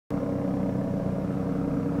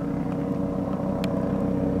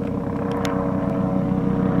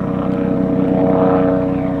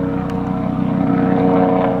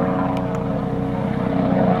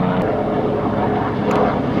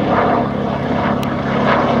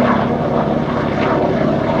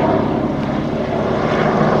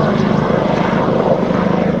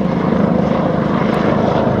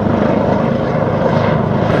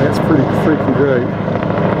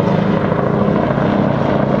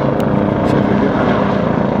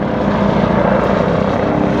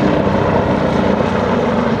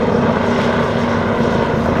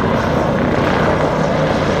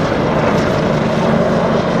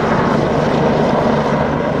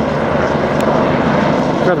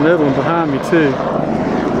Got another one behind me too.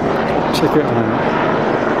 Check that one out.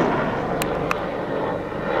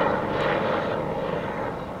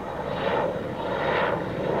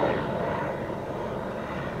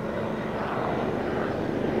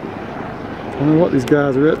 I don't know what these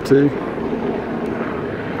guys are up to. Here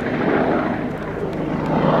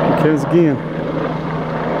he comes again.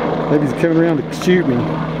 Maybe he's coming around to shoot me.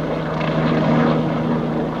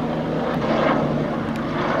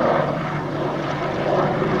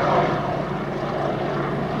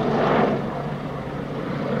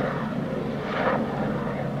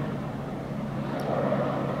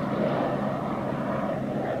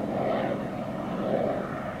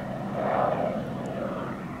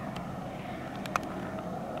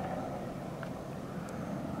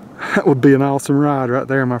 That would be an awesome ride right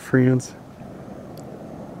there, my friends.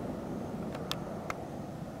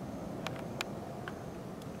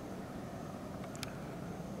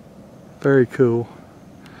 Very cool.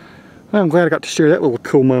 Well, I'm glad I got to share that little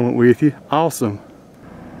cool moment with you. Awesome.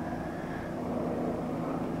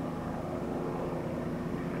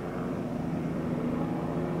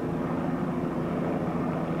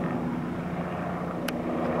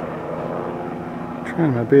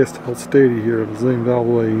 Trying my best to hold steady here. I've zoomed all the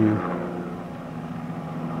way in.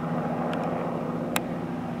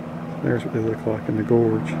 There's what they look like in the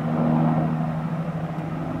gorge.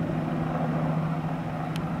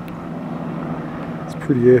 It's a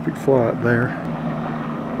pretty epic flight there.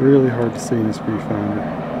 Really hard to see in this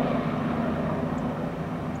viewfinder.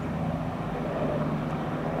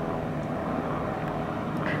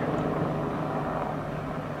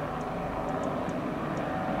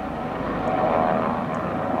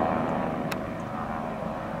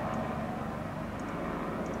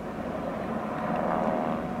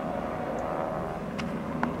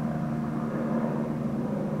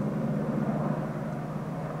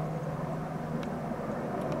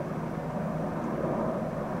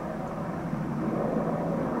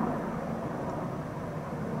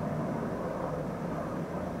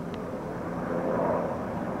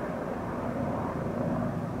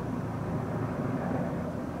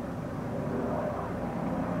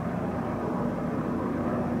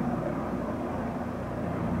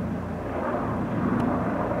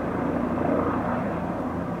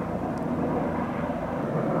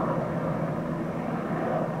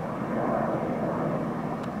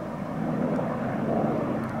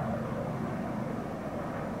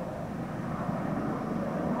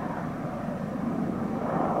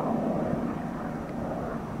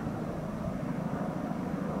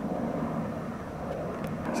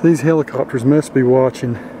 So these helicopters must be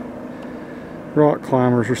watching rock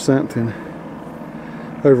climbers or something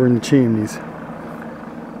over in the Chimneys.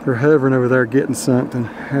 They're hovering over there getting something.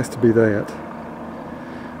 Has to be that.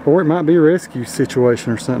 Or it might be a rescue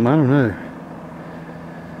situation or something. I don't know.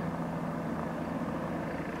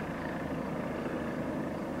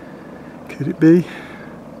 Could it be?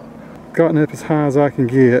 Gotten up as high as I can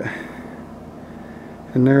get.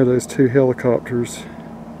 And there are those two helicopters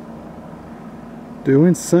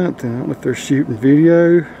doing something. I don't know if they're shooting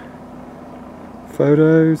video,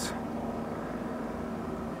 photos,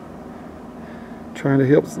 trying to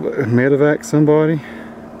help medevac somebody.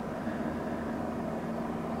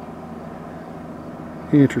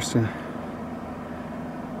 Interesting.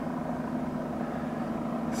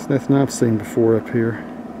 It's nothing I've seen before up here.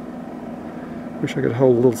 Wish I could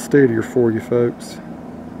hold a little steadier for you folks.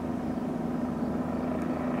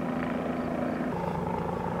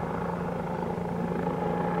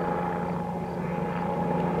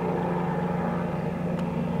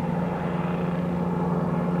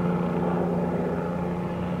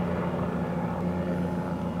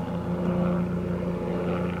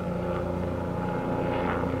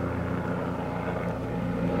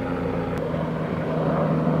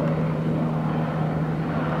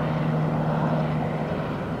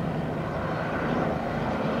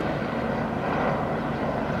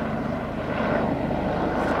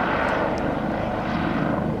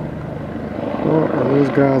 What are those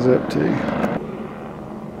guys up to?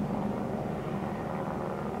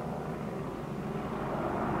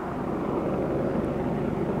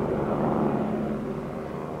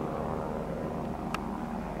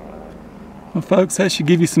 Well folks, that should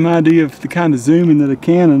give you some idea of the kind of zooming that a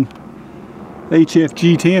Canon HF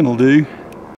G10 will do.